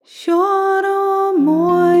Choro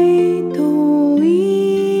muito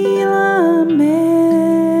e lamento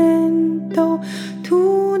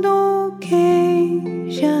tudo que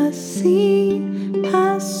já se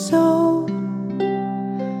passou.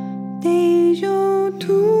 Deixo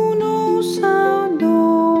tudo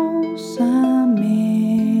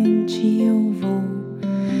saudosamente. Eu vou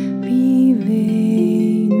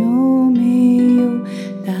viver no meio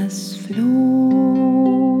das flores.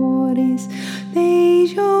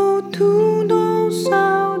 Deixo tudo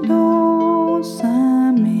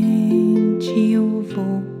saudosamente. Eu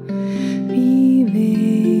vou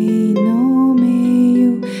viver no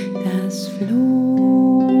meio das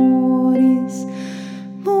flores.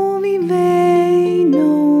 Vou viver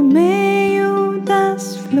no meio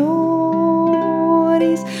das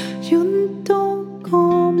flores, junto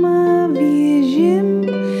com a Virgem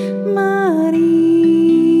Maria.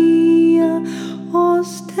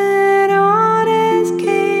 Os terrores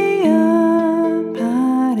que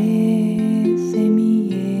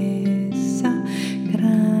aparecem-me essa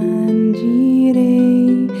grande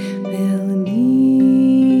rebeldia.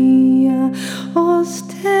 Os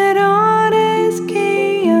terrores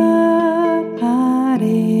que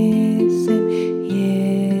aparecem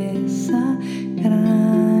essa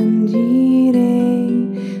grande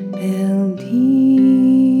rebeldia.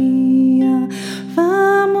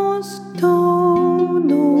 Vamos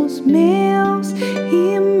todos, meus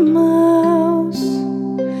irmãos,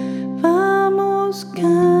 vamos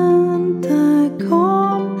cantar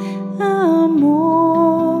com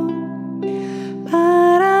amor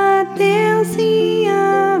para Deus e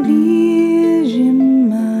a Virgem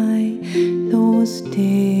Mãe, nos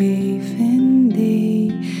defender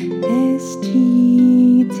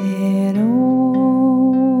destes terrores.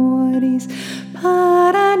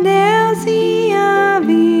 Para Deus e a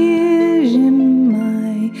Virgem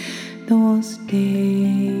Mãe, nos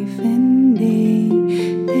defender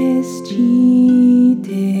destes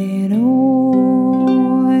terrores.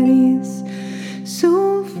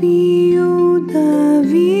 Sou filho da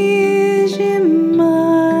Virgem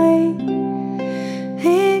Mãe,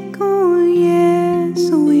 reconheço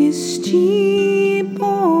este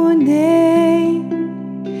poder.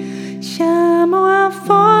 Chamo a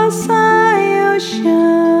força, eu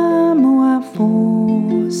chamo a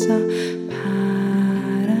força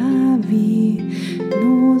para vir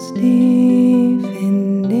nos defender.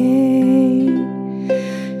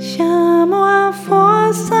 Chamo a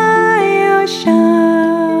força, eu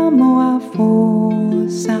chamo a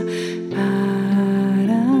força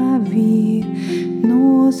para vir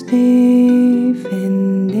nos defender.